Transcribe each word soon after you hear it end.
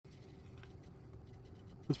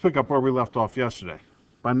Let's pick up where we left off yesterday.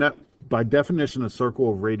 By definition, a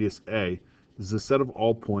circle of radius A is the set of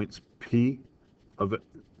all points P of it,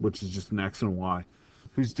 which is just an x and y,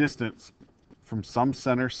 whose distance from some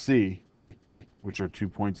center C, which are 2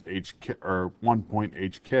 points HK or 1 point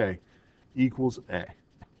HK, equals A.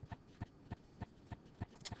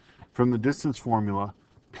 From the distance formula,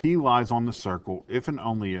 P lies on the circle if and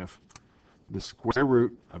only if the square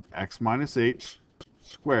root of x minus h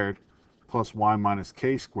squared plus y minus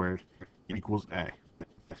k squared equals A.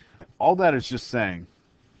 All that is just saying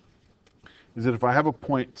is that if I have a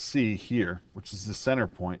point C here, which is the center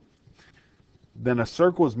point, then a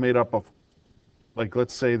circle is made up of, like,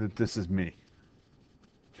 let's say that this is me,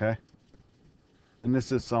 okay? And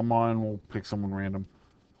this is someone, we'll pick someone random,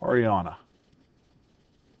 Ariana.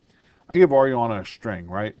 I give Ariana a string,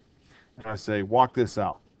 right? And I say, walk this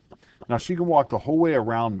out. Now she can walk the whole way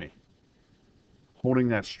around me, holding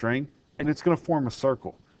that string, and it's going to form a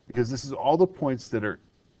circle, because this is all the points that are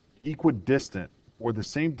equidistant or the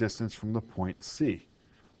same distance from the point C,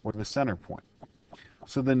 or the center point.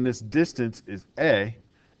 So then this distance is A,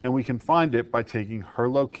 and we can find it by taking her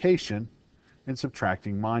location and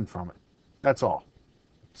subtracting mine from it. That's all.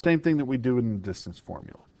 Same thing that we do in the distance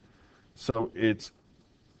formula. So it's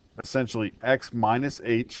essentially x minus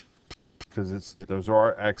h, because those are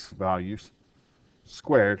our x values,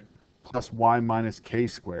 squared, plus y minus k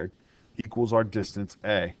squared equals our distance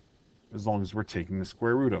A, as long as we're taking the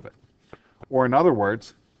square root of it. Or in other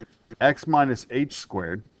words, x minus h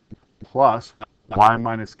squared plus y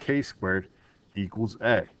minus k squared equals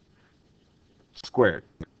A squared.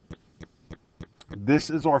 This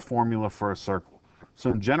is our formula for a circle.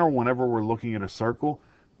 So in general, whenever we're looking at a circle,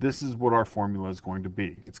 this is what our formula is going to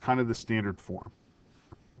be. It's kind of the standard form.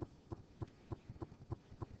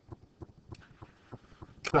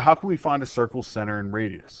 So how can we find a circle's center and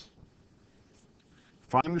radius?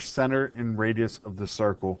 Find the center and radius of the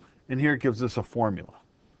circle, and here it gives us a formula.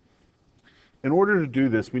 In order to do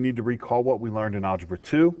this, we need to recall what we learned in Algebra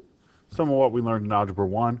 2, some of what we learned in Algebra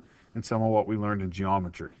 1, and some of what we learned in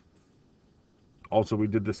geometry. Also, we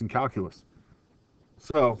did this in calculus.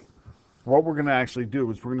 So what we're going to actually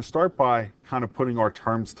do is we're going to start by kind of putting our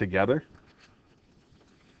terms together.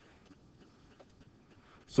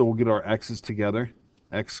 So we'll get our x's together,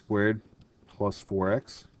 x squared plus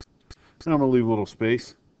 4x. And I'm going to leave a little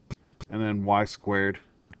space, and then y squared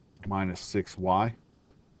minus 6y.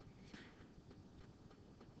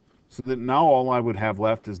 So that now all I would have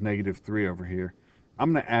left is negative 3 over here.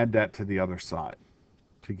 I'm going to add that to the other side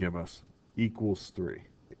to give us equals 3.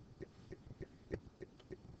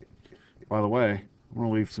 By the way, I'm going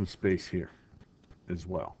to leave some space here as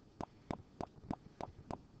well.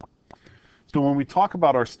 So when we talk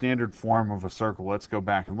about our standard form of a circle, let's go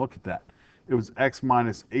back and look at that. It was x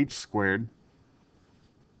minus h squared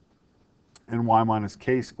and y minus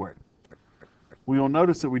k squared. We will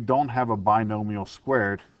notice that we don't have a binomial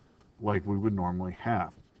squared like we would normally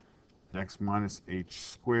have. X minus h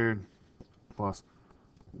squared plus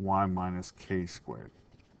y minus k squared.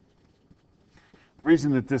 The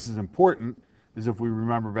reason that this is important is if we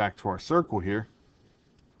remember back to our circle here,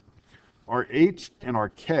 our h and our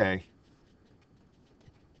k,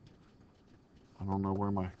 I don't know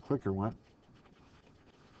where my clicker went.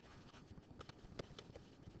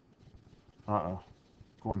 Uh-oh,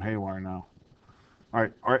 going haywire now. All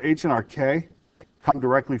right, our h and our k come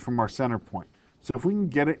directly from our center point. So if we can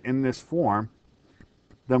get it in this form,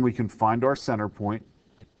 then we can find our center point,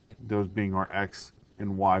 those being our x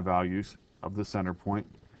and y values of the center point,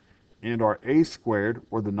 and our a squared,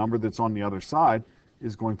 or the number that's on the other side,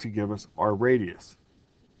 is going to give us our radius.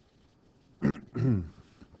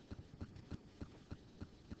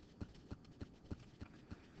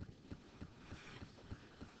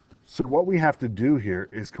 So what we have to do here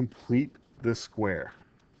is complete the square.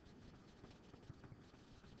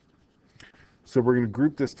 So we're going to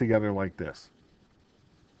group this together like this.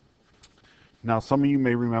 Now, some of you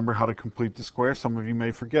may remember how to complete the square. Some of you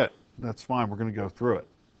may forget. That's fine. We're going to go through it.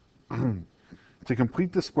 To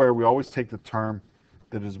complete the square, we always take the term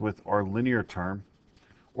that is with our linear term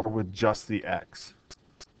or with just the x.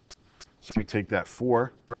 So we take that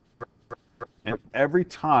 4, and every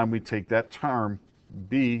time we take that term,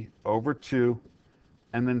 b over 2,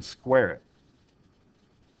 and then square it.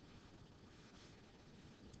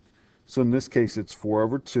 So in this case, it's 4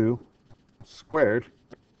 over 2 squared.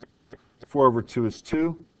 4 over 2 is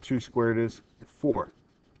 2. 2 squared is 4.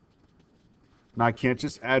 Now I can't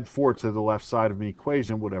just add 4 to the left side of an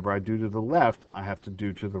equation. Whatever I do to the left, I have to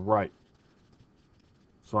do to the right.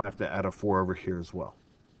 So I have to add a 4 over here as well.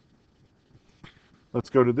 Let's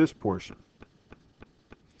go to this portion.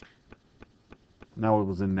 Now it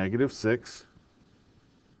was a negative 6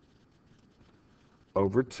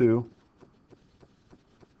 over 2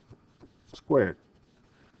 squared.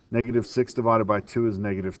 Negative 6 divided by 2 is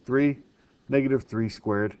negative 3. Negative 3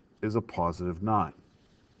 squared is a positive 9,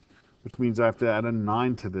 which means I have to add a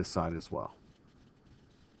 9 to this side as well.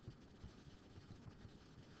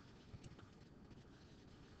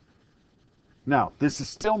 Now, this is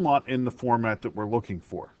still not in the format that we're looking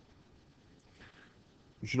for.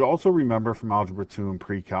 You should also remember from Algebra 2 and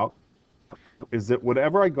Pre-Calc is that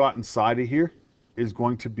whatever I got inside of here is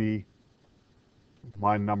going to be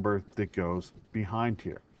my number that goes behind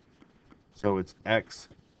here. So it's x,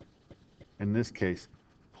 in this case,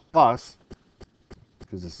 plus,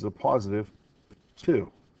 because this is a positive,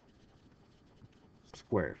 2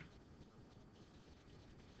 squared.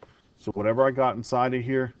 So whatever I got inside of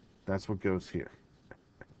here, that's what goes here.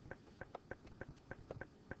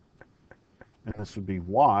 And this would be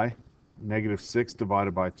y, negative 6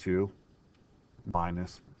 divided by 2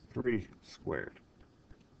 minus 3 squared.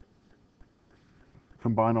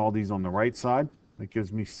 Combine all these on the right side, that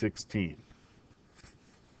gives me 16.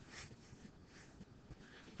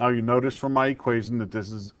 Now you notice from my equation that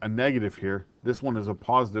this is a negative here. This one is a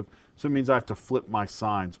positive, so it means I have to flip my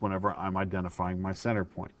signs whenever I'm identifying my center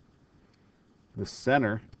point. The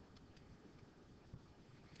center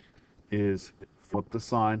is flip the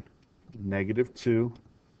sign, negative 2,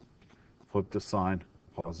 flip the sign,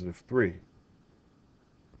 positive 3.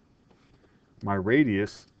 My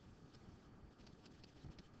radius,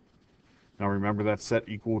 now remember that's set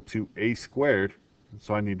equal to a squared,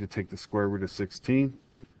 so I need to take the square root of 16.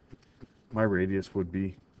 My radius would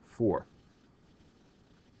be 4.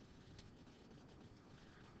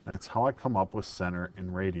 That's how I come up with center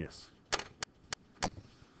and radius.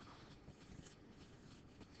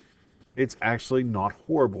 It's actually not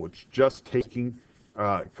horrible. It's just taking,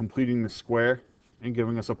 completing the square and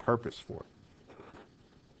giving us a purpose for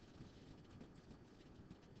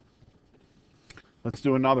it. Let's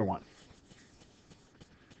do another one.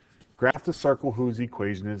 Graph the circle whose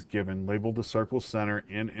equation is given. Label the circle's center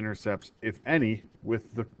and intercepts, if any, with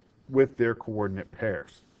their coordinate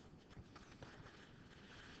pairs.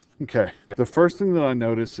 Okay, the first thing that I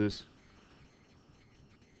notice is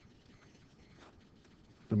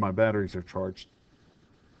that my batteries are charged.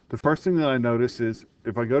 The first thing that I notice is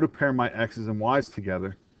if I go to pair my x's and y's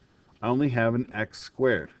together, I only have an x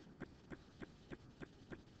squared.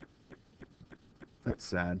 That's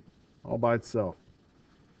sad, all by itself.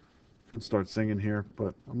 I can start singing here,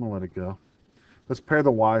 but I'm gonna let it go. Let's pair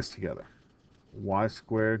the y's together. Y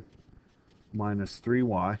squared minus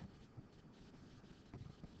 3y.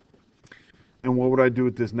 And what would I do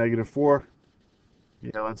with this negative 4?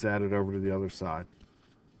 Yeah, let's add it over to the other side.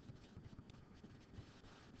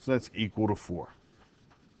 So that's equal to 4.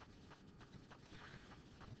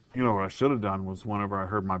 You know what I should have done was whenever I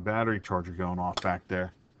heard my battery charger going off back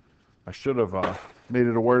there, I should have made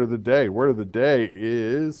it a word of the day. Word of the day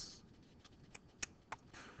is,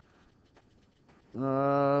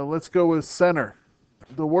 let's go with center.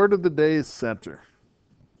 The word of the day is center.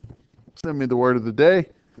 Send me the word of the day.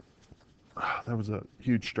 That was a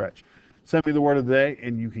huge stretch. Send me the word of the day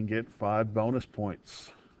and you can get 5 bonus points.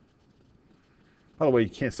 By the way, you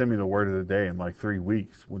can't send me the word of the day in like 3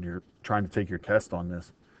 weeks when you're trying to take your test on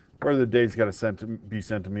this. Word of the day's got to be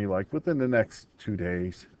sent to me like within the next 2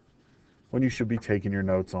 days, when you should be taking your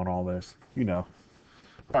notes on all this, you know.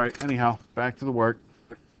 All right, anyhow, back to the work.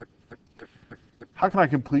 How can I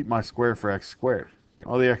complete my square for x squared?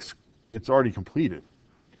 Oh, the x, it's already completed.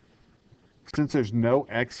 Since there's no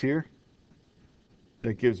x here,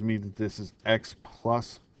 that gives me that this is x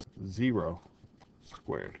plus 0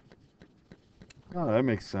 squared. Oh, that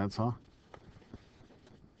makes sense, huh?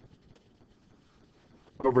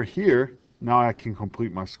 Over here, now I can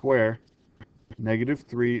complete my square. Negative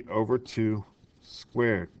 3 over 2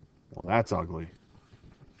 squared. Well, that's ugly.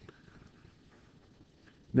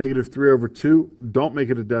 Negative 3 over 2, don't make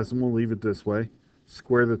it a decimal, leave it this way.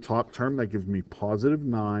 Square the top term, that gives me positive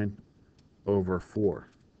 9 over 4.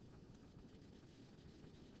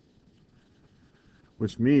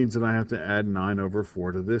 Which means that I have to add 9 over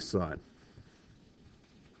 4 to this side.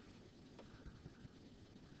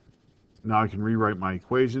 Now I can rewrite my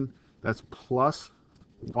equation. That's plus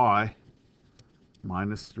y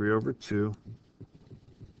minus 3 over 2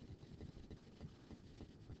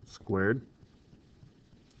 squared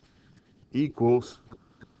equals,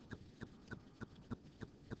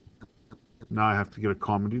 now I have to get a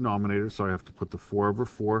common denominator, so I have to put the 4 over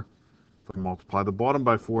 4. If I multiply the bottom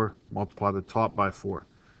by 4, multiply the top by 4.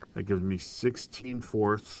 That gives me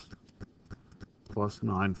 16/4 plus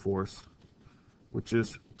 9/4, which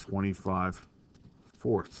is 25/4.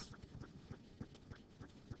 4ths.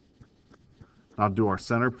 Now do our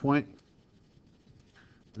center point,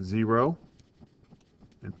 0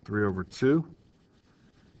 and 3 over 2.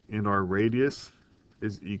 And our radius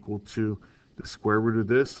is equal to the square root of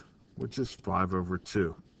this, which is 5 over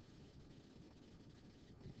 2.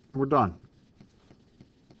 We're done.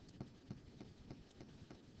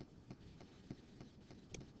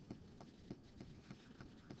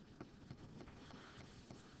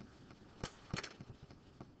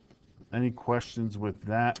 Any questions with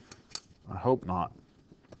that? I hope not.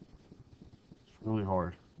 It's really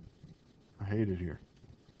hard. I hate it here.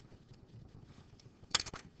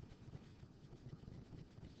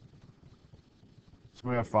 So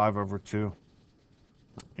we have 5 over 2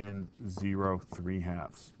 and 0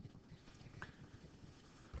 3/2.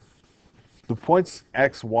 The points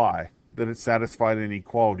x, y that it satisfied an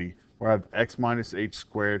equality, where I have x minus h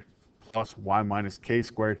squared plus y minus k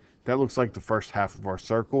squared, that looks like the first half of our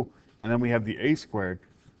circle. And then we have the a squared,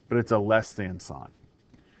 but it's a less than sign.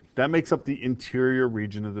 That makes up the interior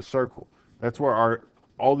region of the circle. That's where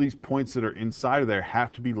all these points that are inside of there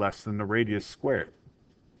have to be less than the radius squared,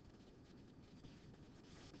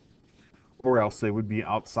 or else they would be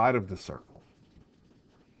outside of the circle.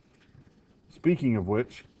 Speaking of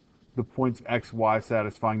which, the points x, y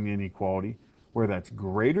satisfying the inequality, where that's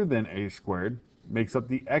greater than a squared, makes up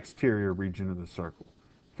the exterior region of the circle,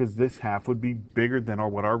 because this half would be bigger than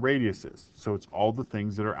what our radius is. So it's all the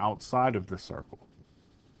things that are outside of the circle.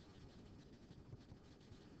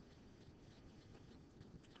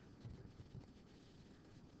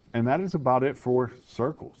 And that is about it for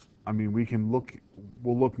circles. I mean,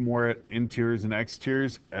 we'll look more at interiors and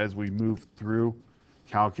exteriors as we move through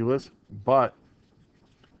calculus, but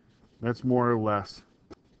that's more or less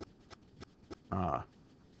all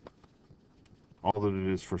that it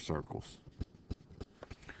is for circles.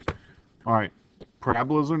 All right,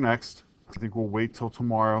 parabolas are next. I think we'll wait till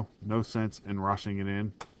tomorrow. No sense in rushing it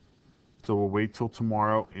in. So we'll wait till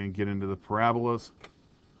tomorrow and get into the parabolas.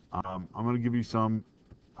 I'm going to give you some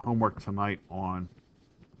homework tonight on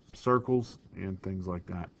circles and things like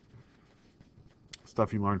that.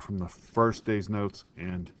 Stuff you learned from the first day's notes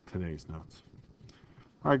and today's notes.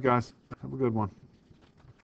 All right, guys, have a good one.